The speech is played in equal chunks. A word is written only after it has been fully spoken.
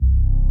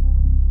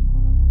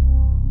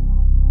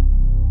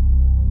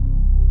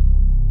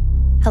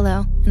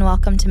Hello, and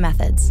welcome to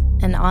Methods,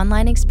 an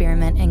online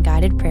experiment in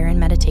guided prayer and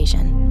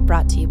meditation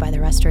brought to you by the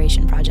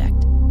Restoration Project.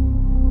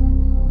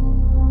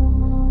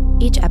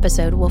 Each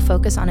episode will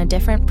focus on a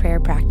different prayer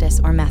practice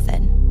or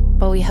method,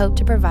 but we hope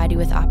to provide you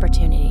with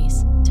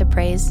opportunities to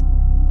praise,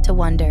 to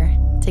wonder,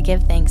 to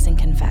give thanks and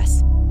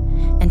confess,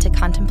 and to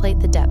contemplate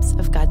the depths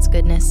of God's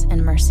goodness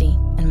and mercy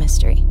and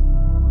mystery.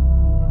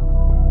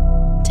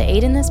 To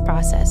aid in this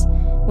process,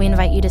 we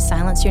invite you to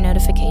silence your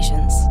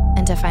notifications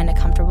and to find a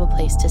comfortable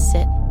place to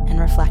sit and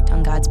reflect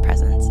on God's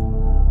presence.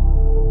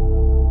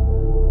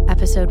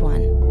 Episode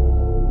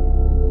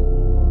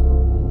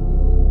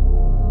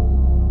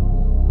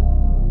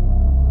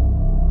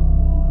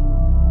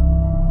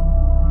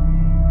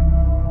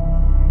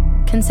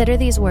 1. Consider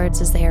these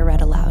words as they are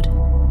read aloud.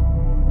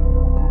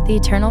 The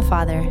Eternal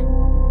Father,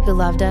 who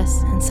loved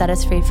us and set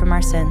us free from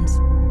our sins,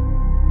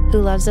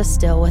 who loves us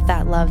still with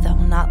that love that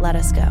will not let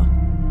us go,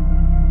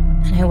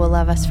 and who will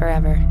love us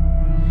forever,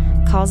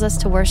 calls us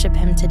to worship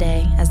him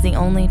today as the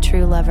only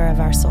true lover of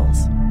our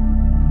souls.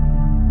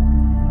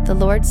 The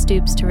Lord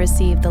stoops to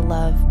receive the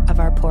love of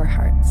our poor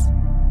hearts.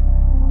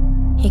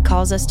 He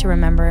calls us to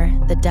remember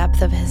the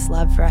depth of his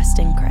love for us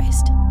in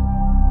Christ.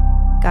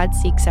 God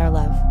seeks our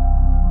love.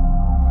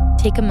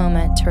 Take a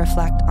moment to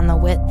reflect on the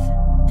width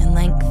and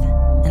length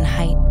and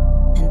height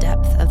and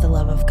depth of the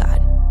love of God.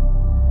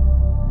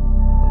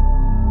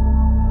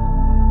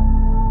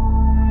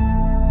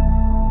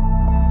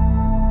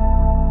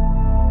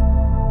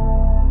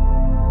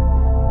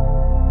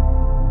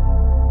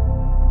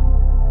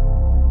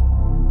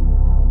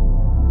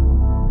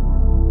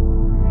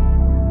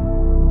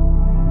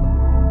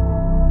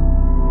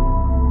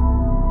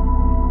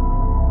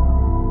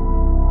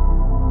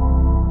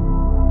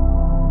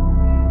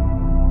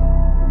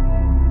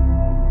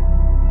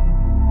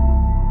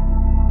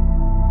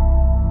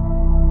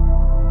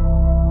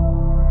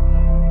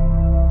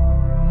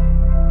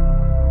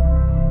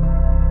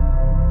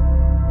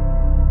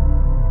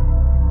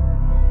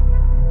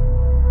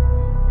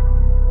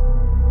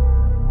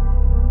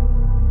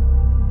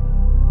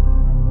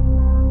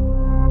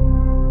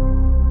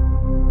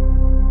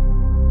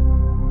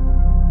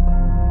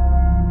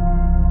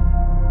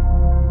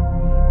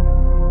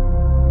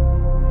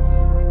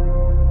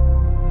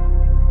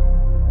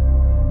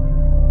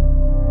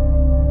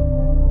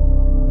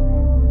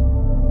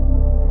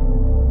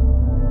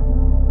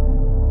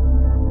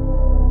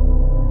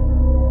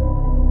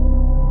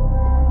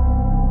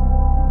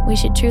 We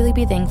should truly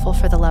be thankful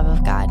for the love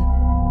of God,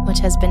 which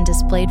has been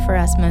displayed for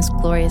us most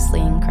gloriously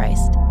in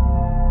Christ.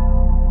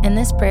 In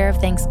this prayer of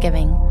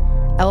thanksgiving,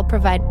 I will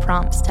provide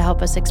prompts to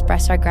help us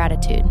express our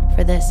gratitude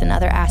for this and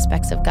other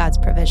aspects of God's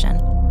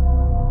provision.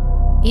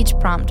 Each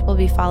prompt will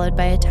be followed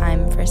by a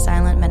time for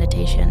silent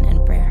meditation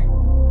and prayer.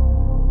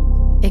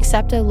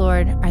 Accept, O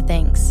Lord, our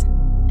thanks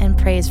and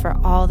praise for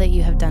all that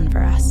you have done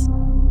for us.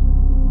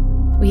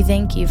 We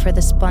thank you for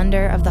the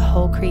splendor of the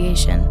whole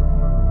creation,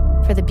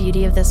 for the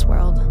beauty of this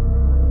world,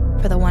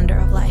 for the wonder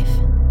of life,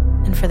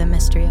 and for the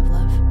mystery of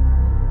love.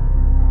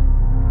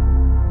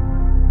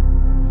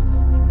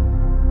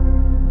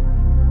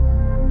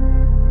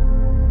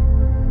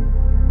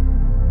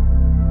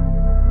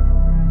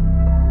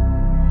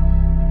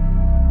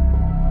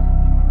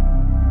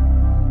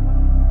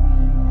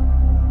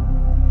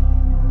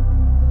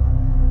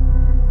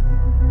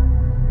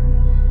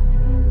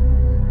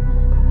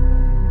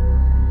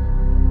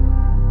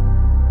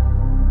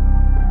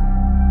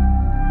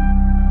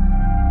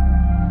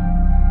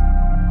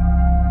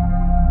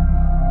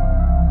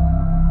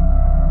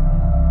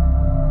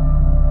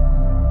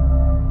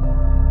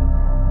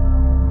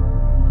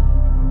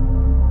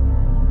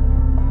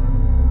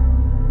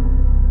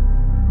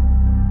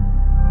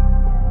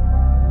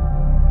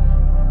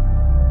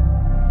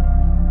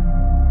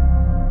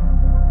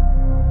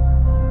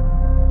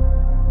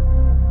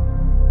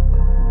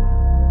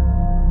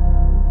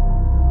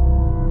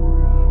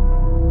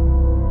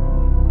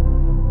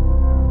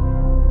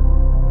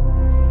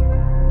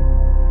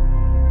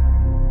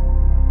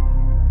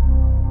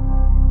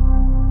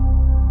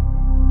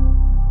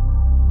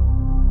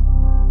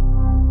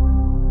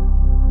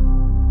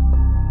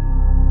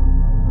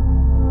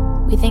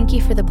 We thank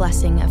you for the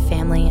blessing of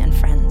family and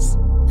friends,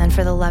 and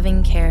for the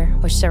loving care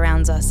which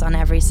surrounds us on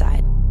every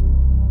side.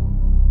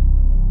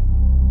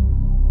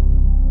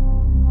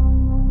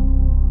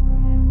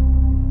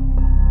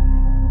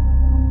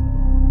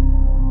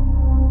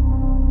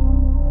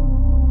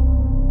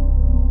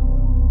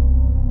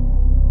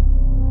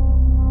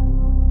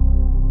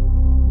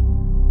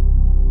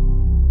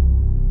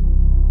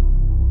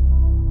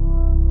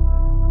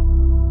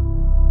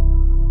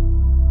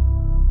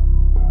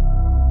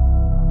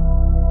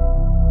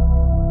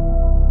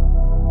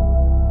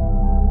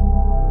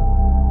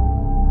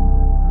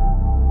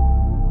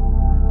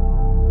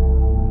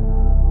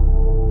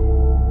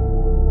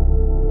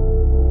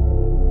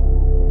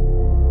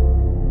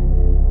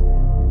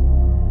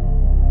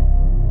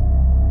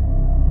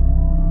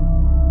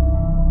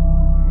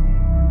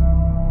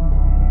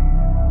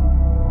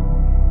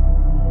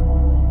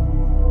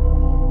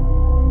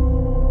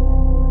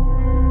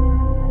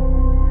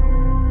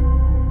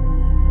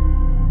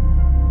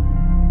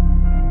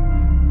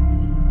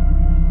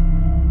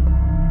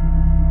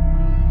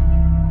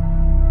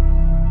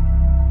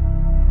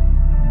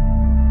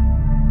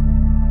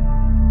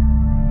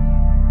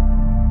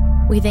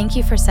 We thank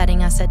you for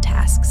setting us at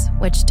tasks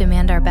which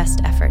demand our best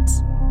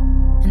efforts,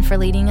 and for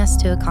leading us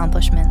to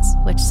accomplishments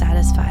which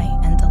satisfy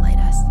and delight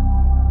us.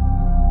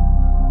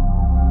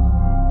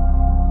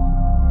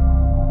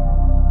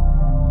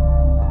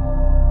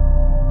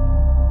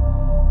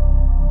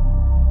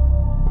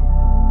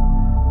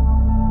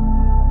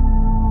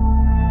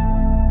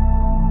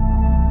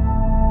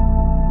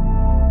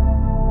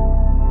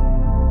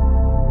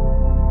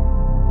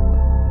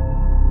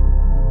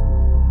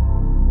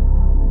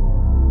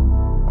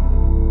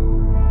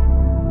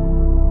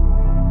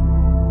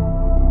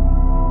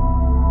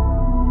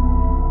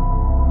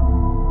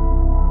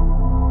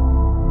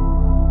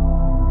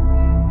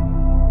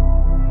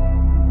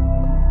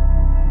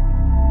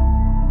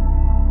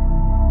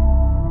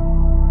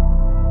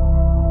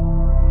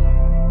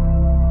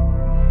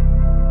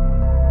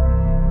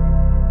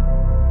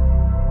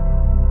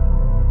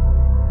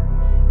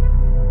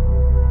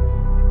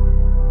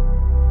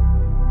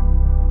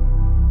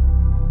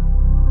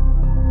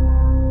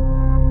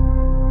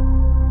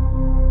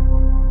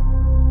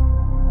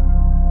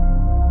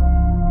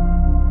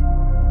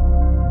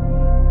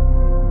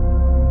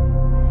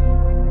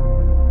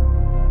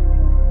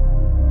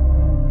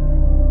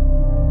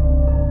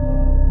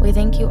 We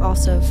thank you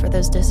also for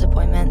those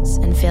disappointments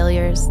and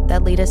failures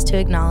that lead us to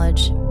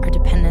acknowledge our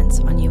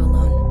dependence on you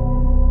alone.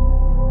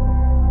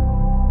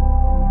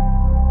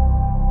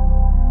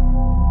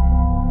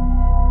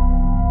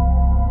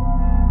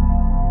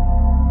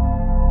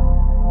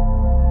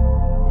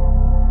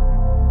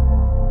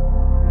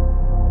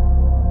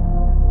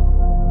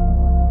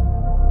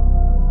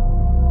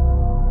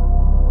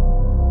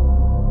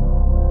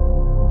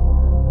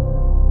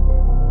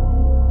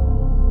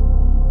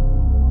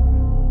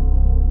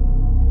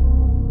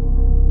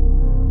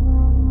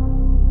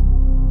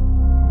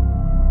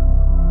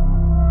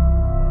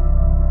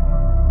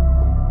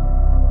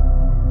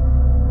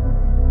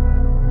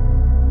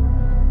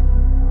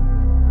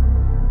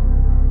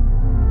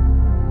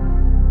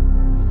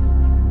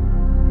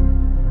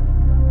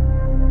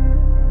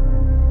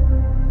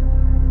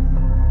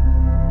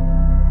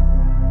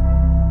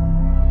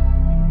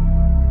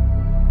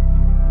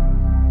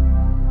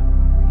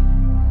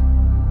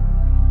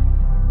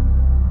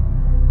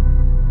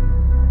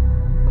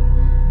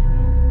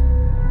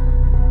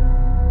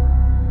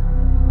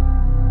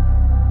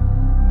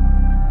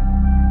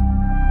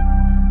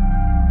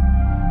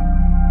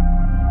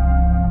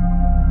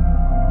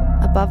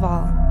 Above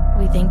all,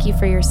 we thank you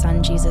for your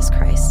Son, Jesus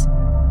Christ,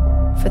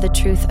 for the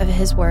truth of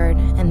his word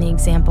and the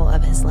example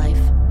of his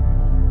life,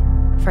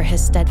 for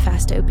his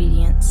steadfast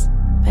obedience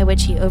by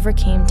which he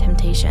overcame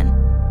temptation,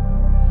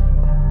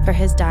 for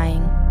his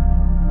dying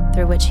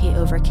through which he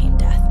overcame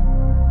death,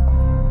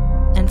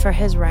 and for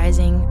his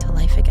rising to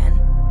life again,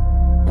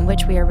 in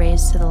which we are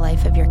raised to the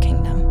life of your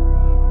kingdom.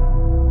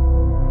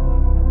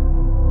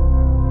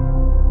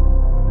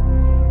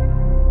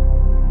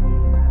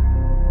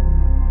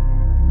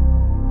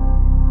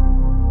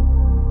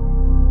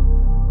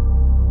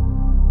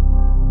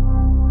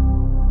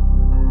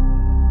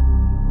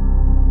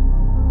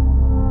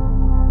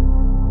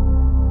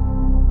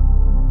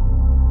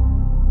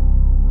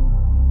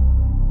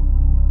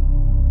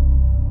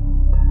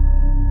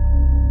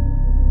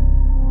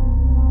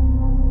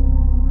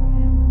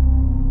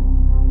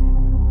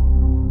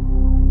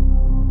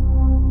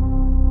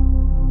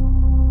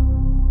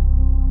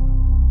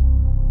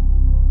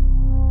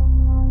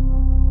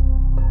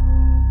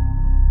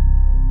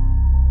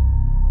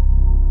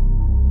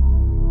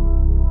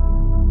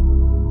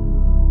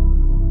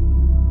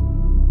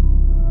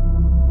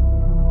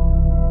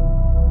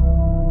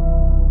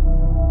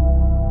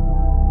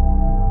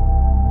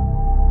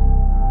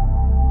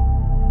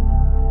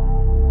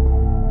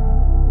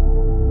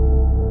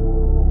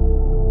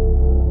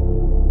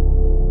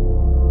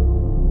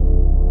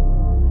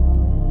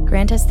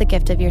 Grant us the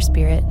gift of your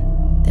Spirit,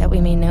 that we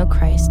may know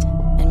Christ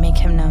and make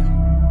him known,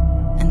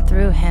 and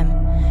through him,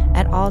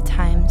 at all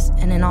times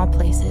and in all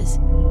places,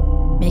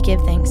 may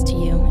give thanks to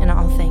you in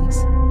all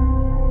things.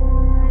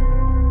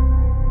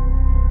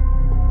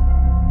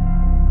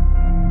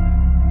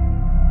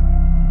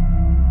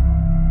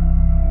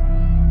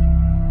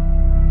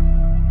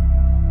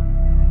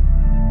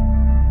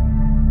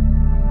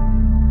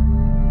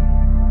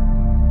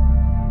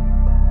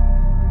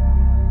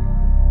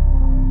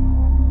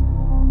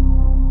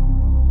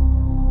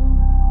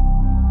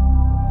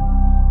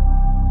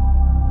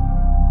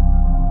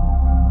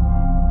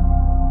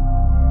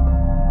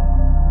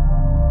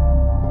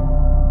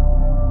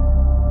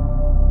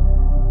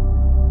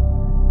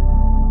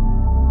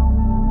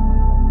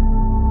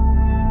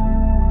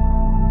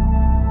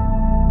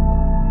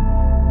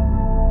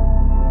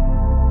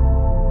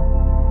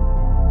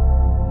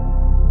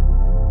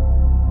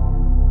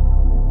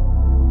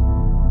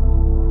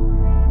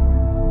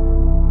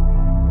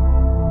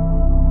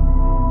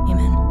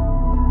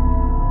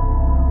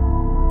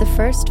 The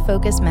first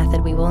focus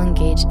method we will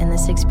engage in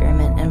this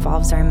experiment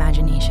involves our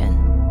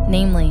imagination,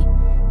 namely,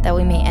 that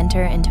we may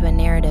enter into a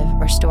narrative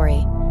or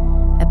story,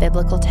 a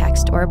biblical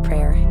text or a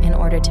prayer, in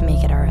order to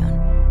make it our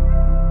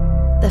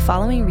own. The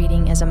following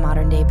reading is a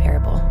modern-day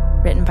parable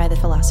written by the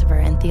philosopher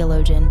and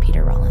theologian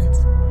Peter Rollins.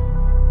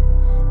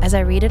 As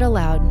I read it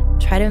aloud,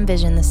 try to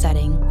envision the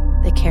setting,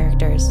 the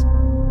characters,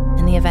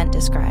 and the event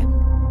described.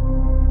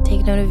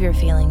 Take note of your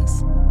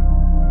feelings,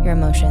 your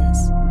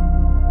emotions,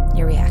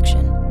 your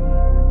reaction.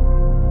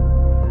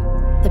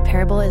 The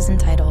parable is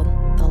entitled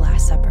The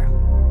Last Supper.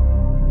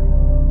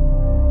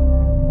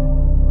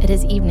 It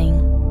is evening,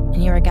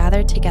 and you are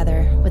gathered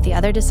together with the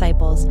other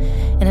disciples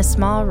in a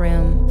small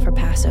room for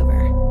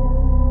Passover.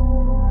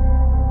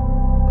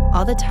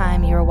 All the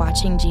time you are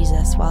watching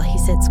Jesus while he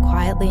sits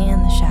quietly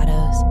in the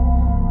shadows,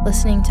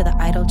 listening to the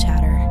idle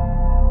chatter,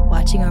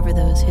 watching over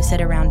those who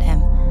sit around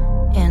him,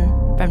 and,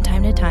 from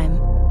time to time,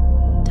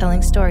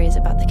 telling stories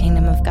about the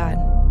kingdom of God.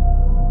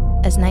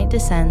 As night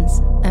descends,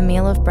 a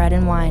meal of bread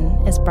and wine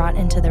is brought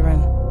into the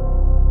room.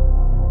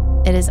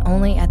 It is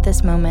only at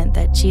this moment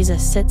that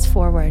Jesus sits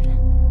forward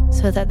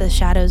so that the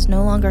shadows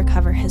no longer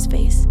cover his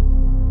face.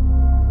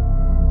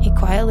 He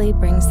quietly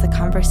brings the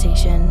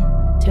conversation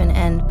to an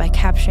end by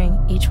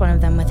capturing each one of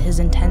them with his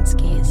intense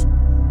gaze.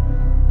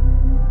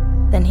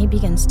 Then he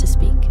begins to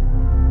speak.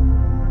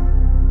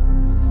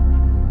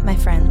 My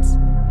friends,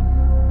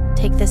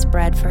 take this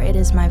bread, for it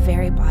is my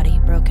very body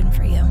broken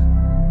for you.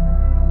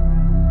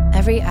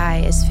 Every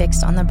eye is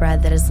fixed on the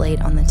bread that is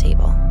laid on the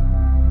table.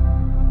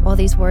 While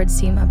these words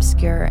seem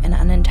obscure and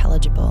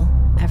unintelligible,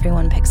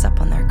 everyone picks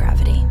up on their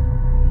gravity.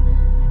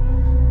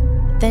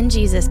 Then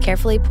Jesus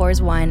carefully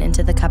pours wine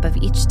into the cup of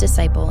each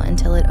disciple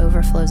until it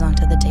overflows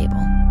onto the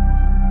table.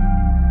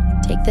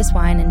 Take this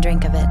wine and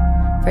drink of it,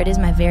 for it is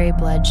my very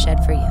blood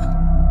shed for you.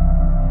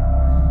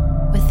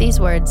 With these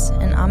words,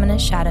 an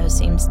ominous shadow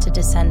seems to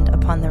descend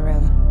upon the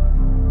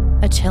room,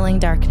 a chilling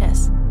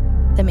darkness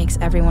that makes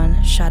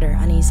everyone shudder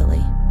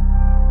uneasily.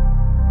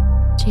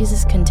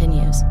 Jesus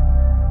continues,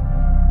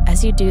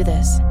 "As you do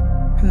this,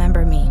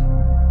 remember me."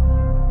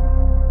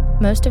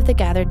 Most of the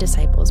gathered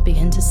disciples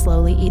begin to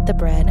slowly eat the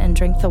bread and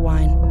drink the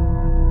wine,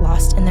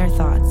 lost in their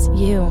thoughts.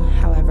 You,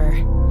 however,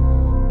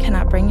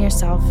 cannot bring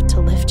yourself to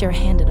lift your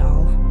hand at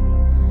all,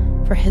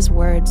 for his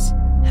words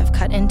have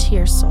cut into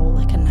your soul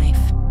like a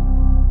knife.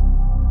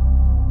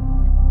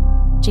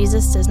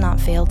 Jesus does not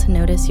fail to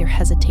notice your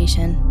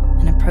hesitation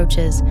and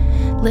approaches,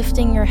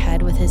 lifting your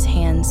head with his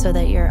hand so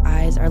that your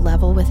eyes are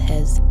level with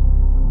his.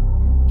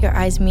 Your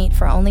eyes meet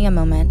for only a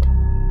moment,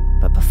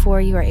 but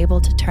before you are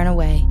able to turn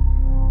away,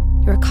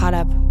 you are caught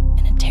up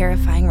in a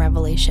terrifying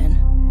revelation.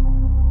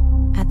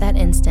 At that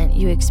instant,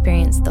 you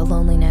experience the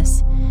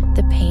loneliness,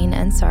 the pain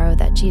and sorrow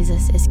that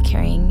Jesus is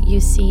carrying. You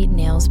see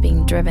nails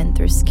being driven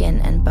through skin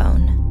and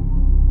bone.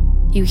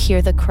 You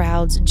hear the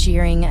crowds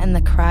jeering and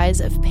the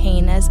cries of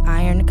pain as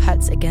iron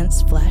cuts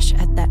against flesh.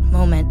 At that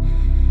moment,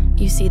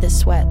 you see the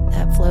sweat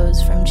that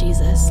flows from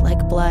Jesus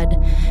like blood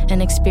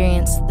and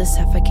experience the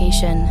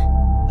suffocation,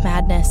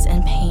 madness,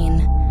 and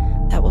pain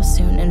that will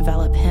soon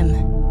envelop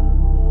him.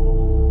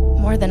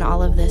 More than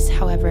all of this,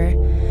 however,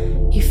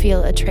 you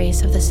feel a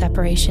trace of the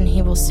separation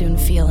he will soon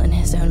feel in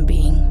his own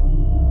being.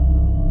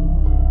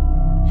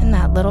 In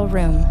that little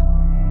room,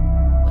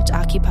 which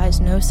occupies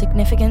no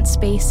significant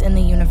space in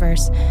the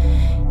universe,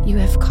 you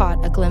have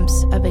caught a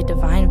glimpse of a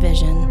divine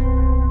vision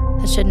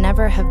that should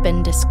never have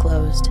been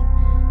disclosed,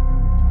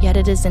 yet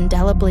it is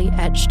indelibly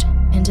etched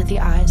into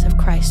the eyes of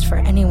Christ for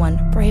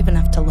anyone brave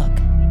enough to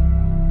look.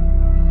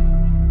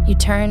 You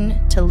turn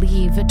to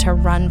leave, to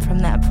run from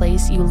that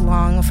place. You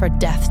long for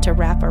death to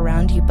wrap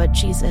around you, but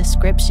Jesus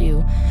grips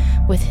you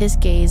with his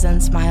gaze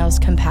and smiles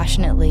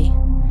compassionately.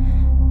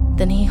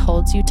 Then he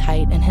holds you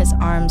tight in his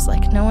arms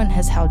like no one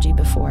has held you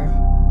before.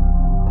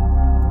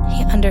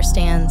 He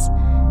understands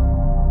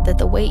that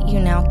the weight you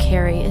now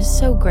carry is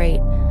so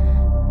great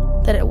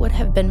that it would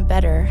have been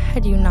better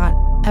had you not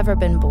ever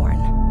been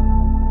born.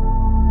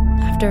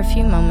 After a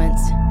few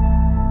moments,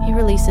 he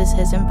releases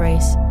his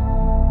embrace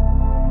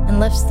and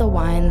lifts the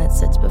wine that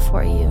sits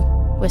before you,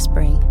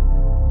 whispering,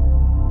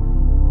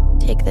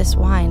 "Take this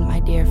wine, my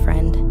dear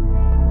friend,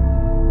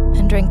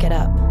 and drink it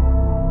up,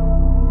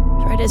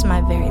 for it is my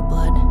very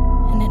blood,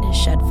 and it is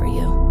shed for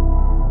you."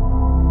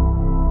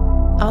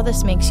 All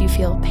this makes you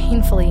feel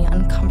painfully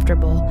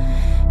uncomfortable,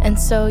 and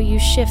so you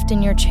shift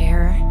in your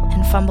chair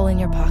and fumble in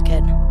your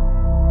pocket,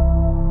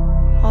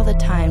 all the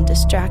time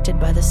distracted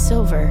by the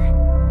silver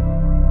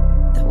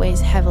that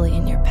weighs heavily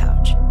in your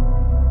pouch.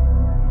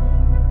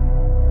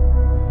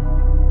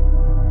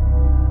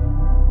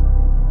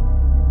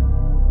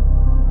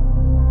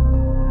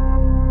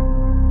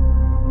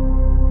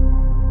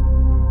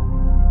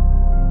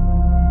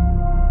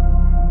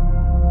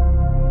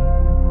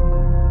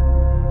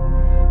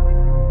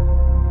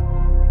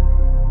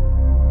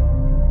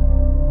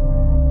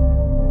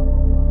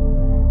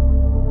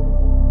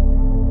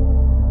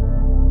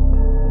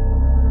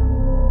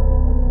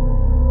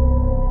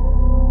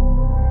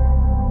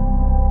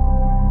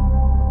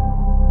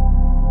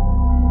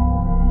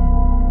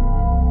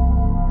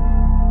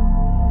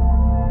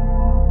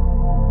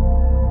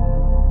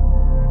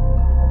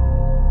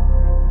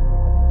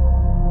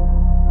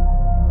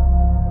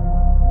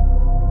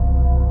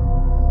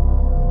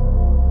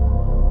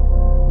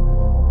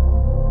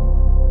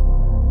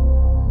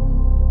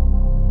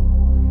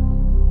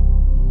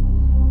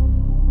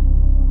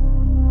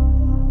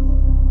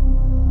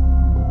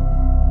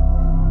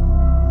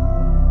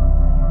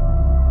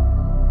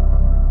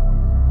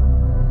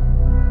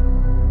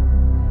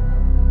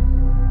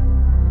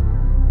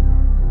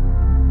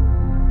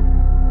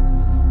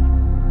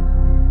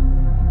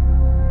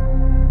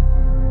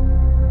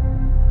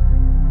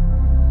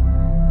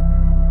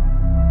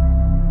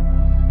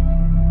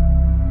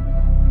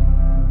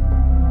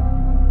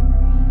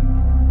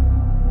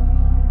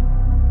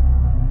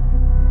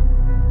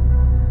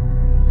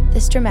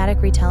 This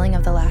dramatic retelling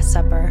of the Last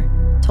Supper,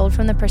 told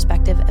from the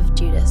perspective of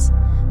Judas,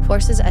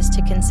 forces us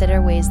to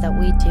consider ways that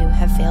we too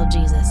have failed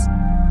Jesus,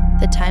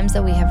 the times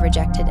that we have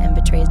rejected and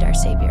betrayed our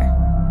Savior.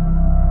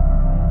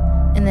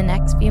 In the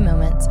next few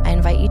moments, I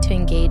invite you to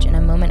engage in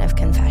a moment of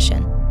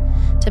confession.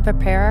 To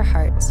prepare our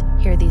hearts,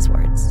 hear these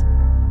words.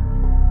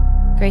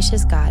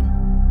 Gracious God,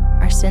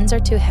 our sins are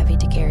too heavy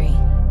to carry,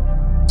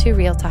 too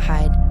real to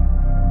hide,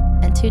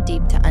 and too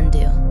deep to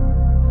undo.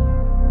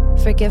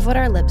 Forgive what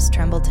our lips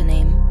tremble to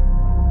name,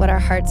 what our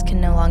hearts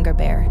can no longer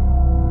bear,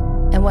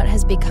 and what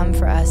has become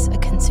for us a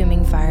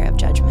consuming fire of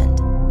judgment.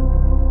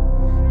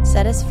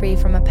 Set us free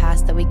from a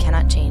past that we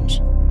cannot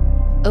change.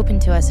 Open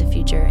to us a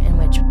future in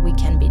which we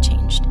can be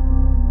changed.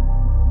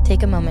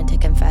 Take a moment to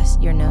confess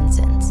your known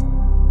sins.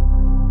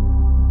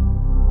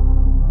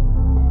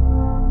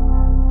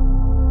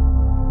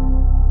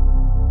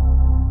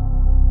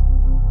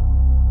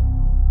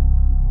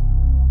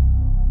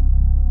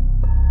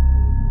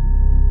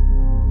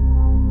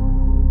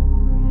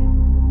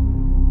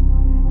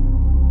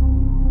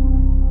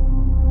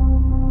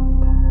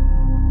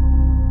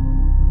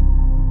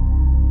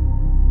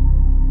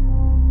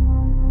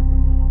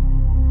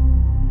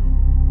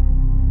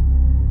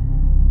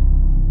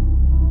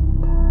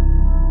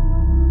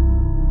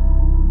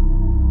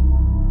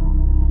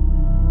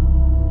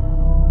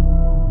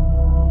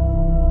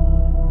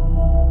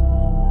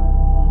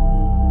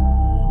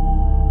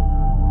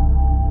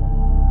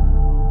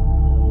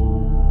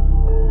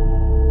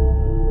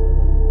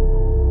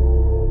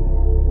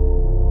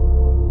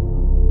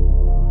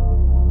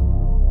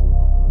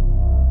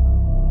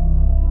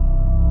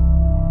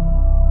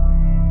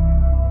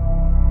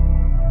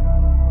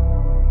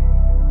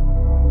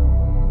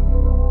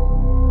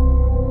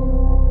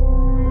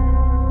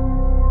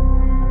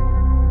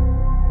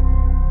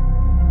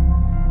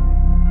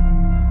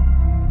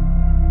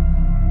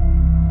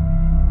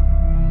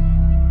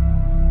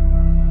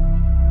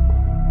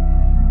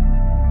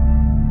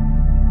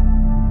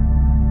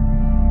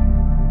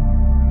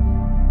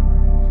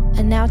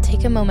 And now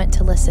take a moment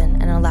to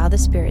listen and allow the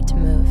Spirit to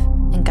move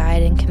and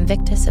guide and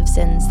convict us of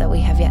sins that we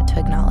have yet to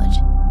acknowledge.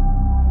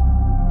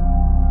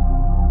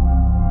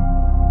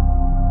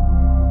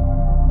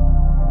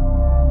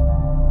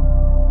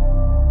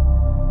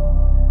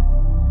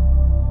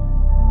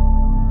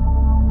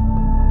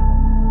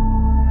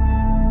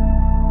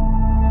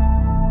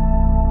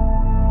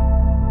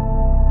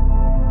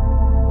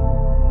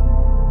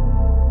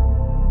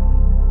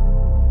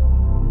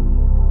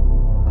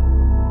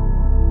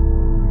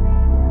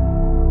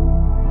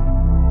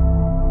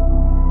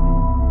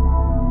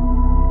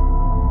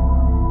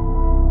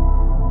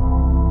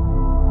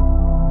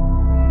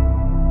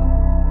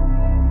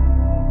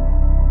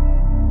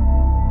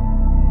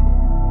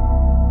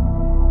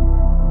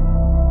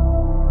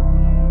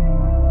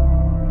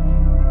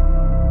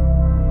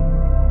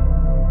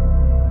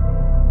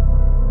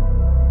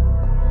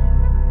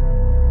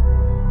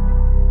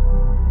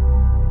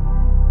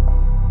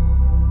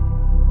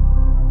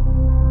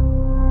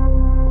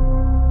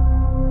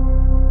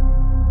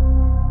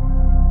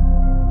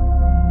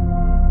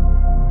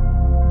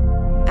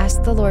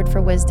 Ask the Lord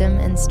for wisdom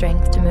and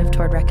strength to move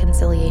toward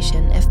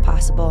reconciliation, if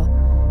possible,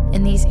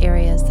 in these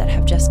areas that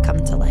have just come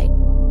to light.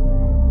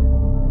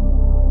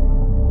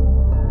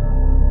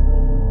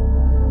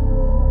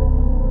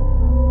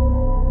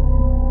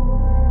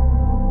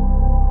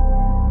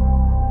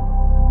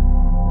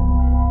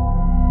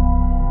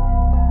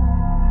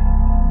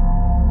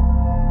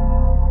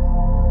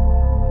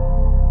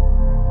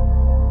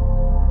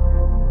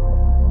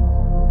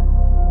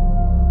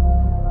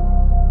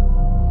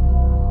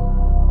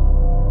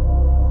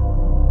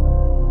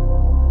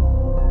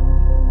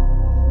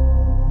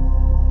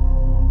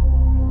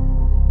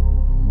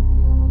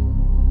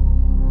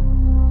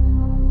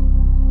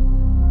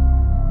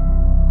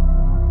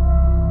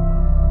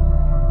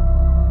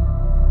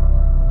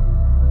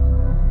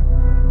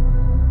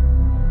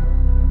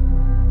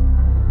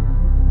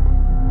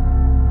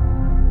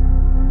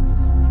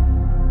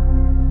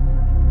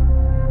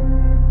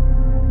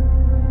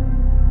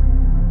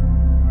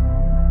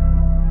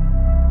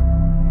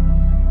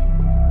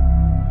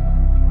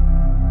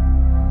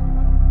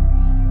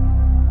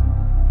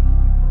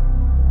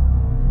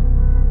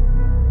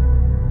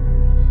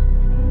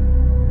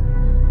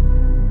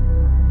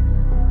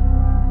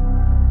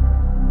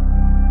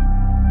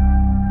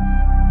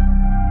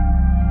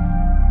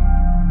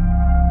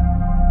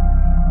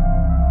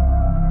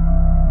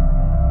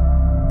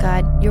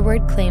 Your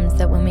word claims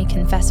that when we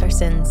confess our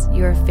sins,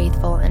 you are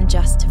faithful and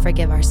just to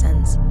forgive our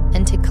sins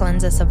and to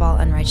cleanse us of all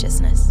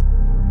unrighteousness.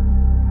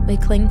 We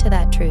cling to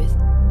that truth,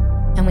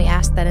 and we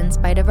ask that in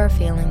spite of our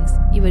failings,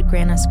 you would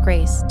grant us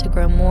grace to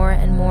grow more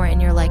and more in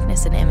your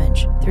likeness and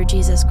image through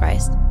Jesus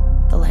Christ,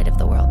 the light of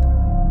the world.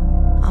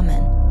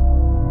 Amen.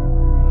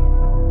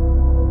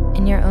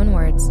 In your own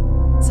words,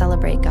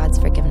 celebrate God's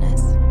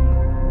forgiveness.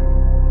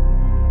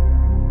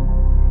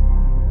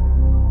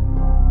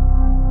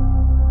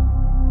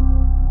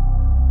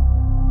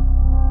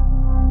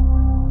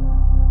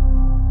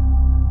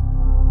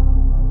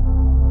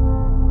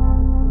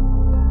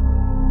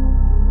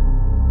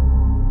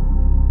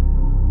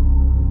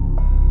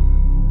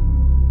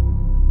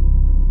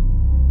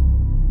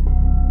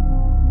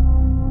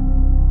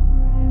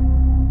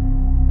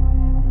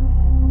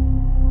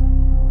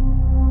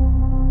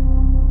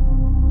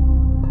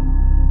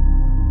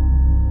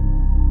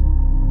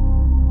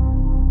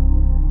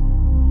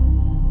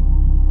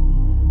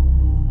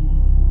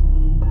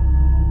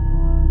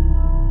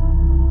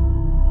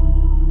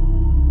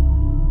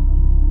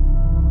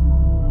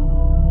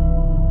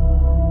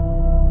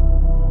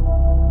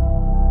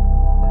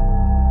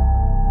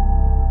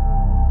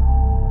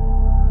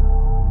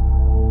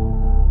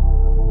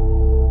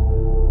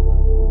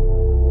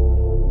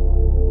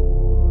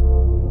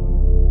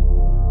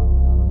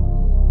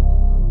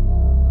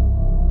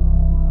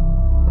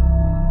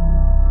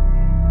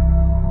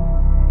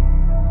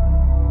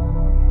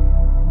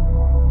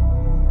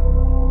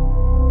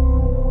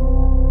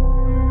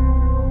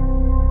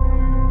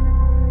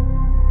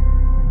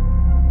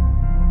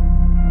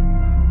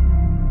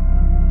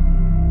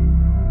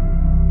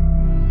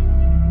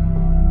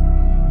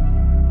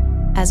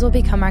 As will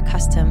become our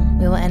custom,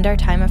 we will end our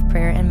time of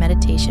prayer and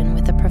meditation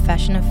with a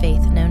profession of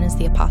faith known as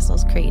the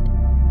Apostles' Creed.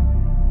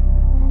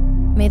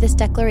 May this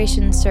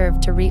declaration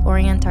serve to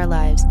reorient our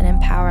lives and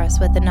empower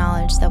us with the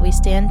knowledge that we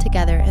stand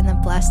together in the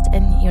blessed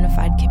and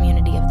unified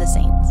community of the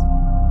saints.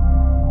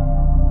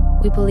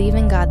 We believe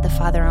in God the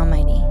Father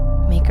Almighty,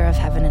 maker of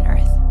heaven and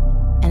earth,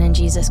 and in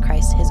Jesus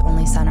Christ, his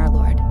only Son, our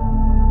Lord,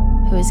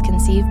 who is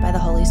conceived by the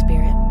Holy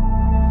Spirit,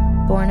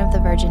 born of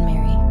the Virgin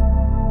Mary,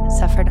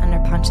 suffered under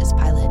Pontius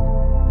Pilate,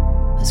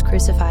 was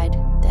crucified,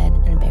 dead,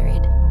 and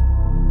buried.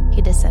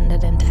 He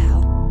descended into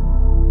hell.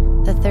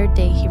 The third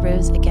day he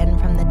rose again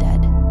from the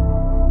dead.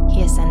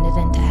 He ascended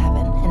into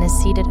heaven and is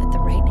seated at the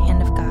right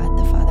hand of God,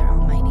 the Father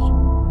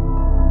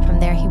Almighty. From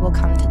there he will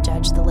come to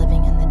judge the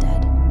living and the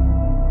dead.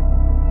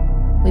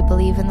 We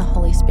believe in the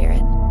Holy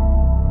Spirit,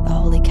 the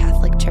Holy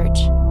Catholic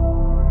Church,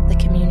 the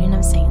communion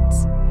of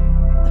saints,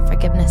 the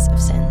forgiveness of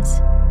sins,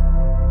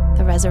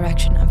 the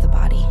resurrection of the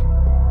body,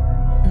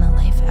 and the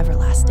life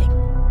everlasting.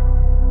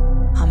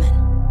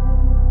 Amen.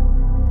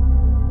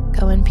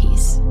 Go in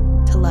peace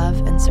to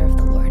love and serve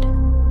the Lord.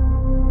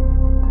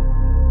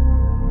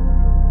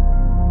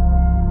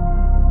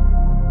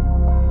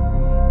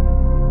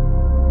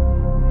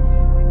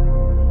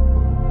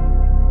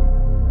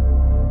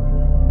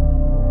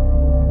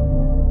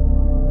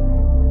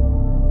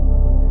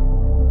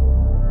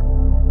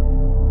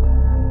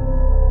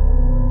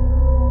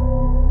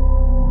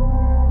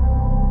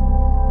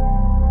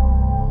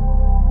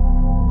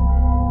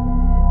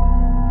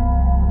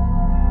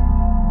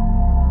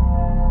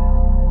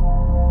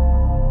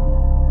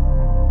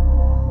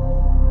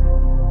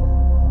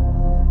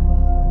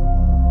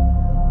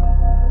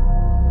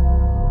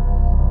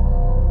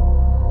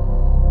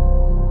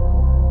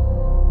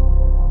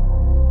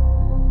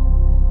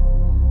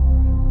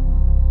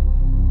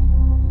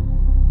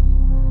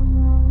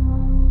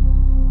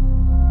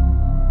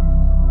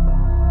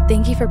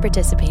 Thank you for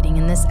participating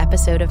in this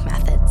episode of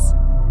Methods.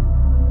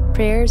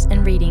 Prayers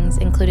and readings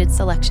included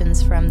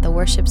selections from the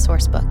Worship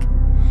Sourcebook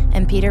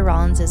and Peter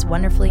Rollins'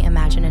 wonderfully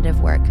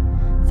imaginative work,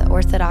 The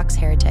Orthodox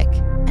Heretic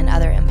and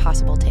Other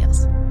Impossible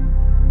Tales.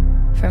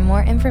 For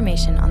more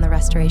information on the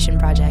Restoration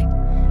Project,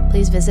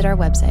 please visit our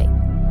website,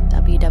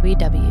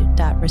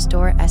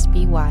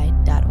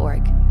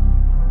 www.restoresby.org.